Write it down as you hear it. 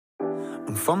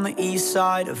I'm from the east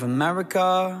side of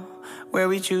America, where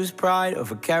we choose pride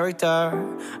over character.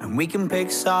 And we can pick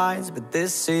sides, but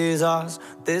this is us,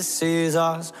 this is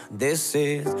us, this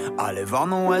is. I live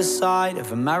on the west side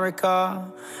of America,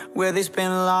 where they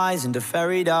spin lies into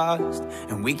fairy dust.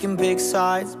 And we can pick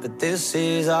sides, but this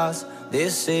is us,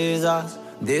 this is us,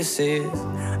 this is.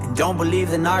 And don't believe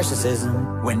the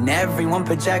narcissism, when everyone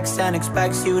projects and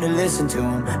expects you to listen to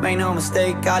them. Make no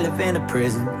mistake, I live in a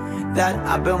prison that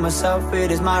I built myself,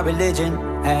 it is my religion.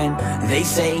 And they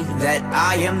say that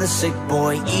I am the sick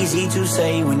boy, easy to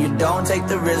say when you don't take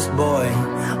the risk, boy.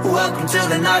 Welcome to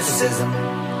the narcissism,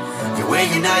 yeah, we're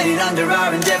united under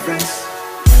our indifference.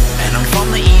 And I'm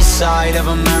from the east side of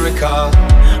America,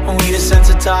 we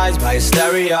desensitize by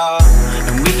hysteria.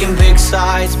 And we can pick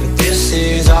sides, but this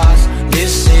is us,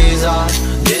 this is us,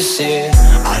 this is.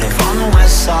 I live on the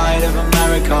west side of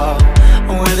America,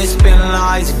 where they spin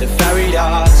lies into fairy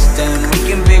dust. And we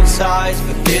can pick sides,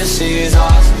 but this is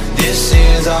us, this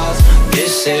is us,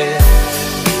 this is.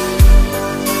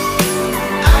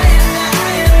 I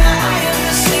am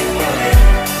the sick boy.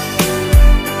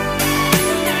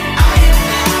 I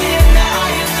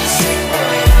am the sick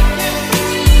boy.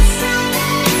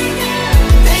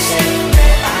 They say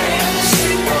that I am the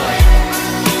sick boy,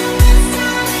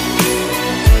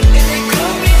 and they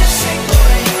call me the sick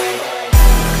boy.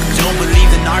 Don't believe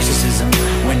the narcissism,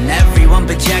 when everyone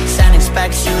projects and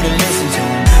expects you to listen to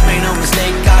them. Make no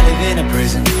mistake, I live in a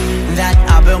prison that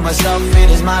I built myself, it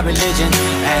is my religion.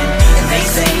 And they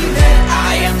say that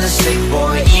I am the sick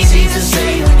boy, easy to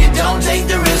say when you don't take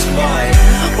the risk, boy.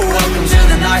 Welcome to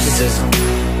the narcissism,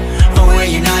 we're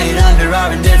united under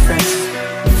our indifference.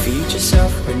 Feed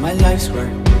yourself with my life's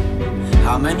work.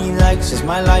 How many likes is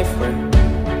my life worth?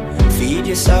 Feed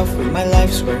yourself with my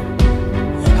life's work.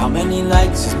 How many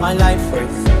likes is my life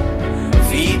worth?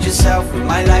 Feed yourself with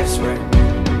my life's work.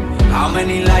 How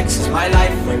many likes is my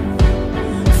life worth?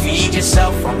 Feed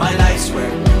yourself with my life's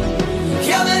work.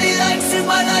 How many likes is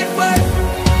my life worth?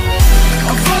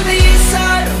 I'm from the east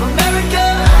side of America,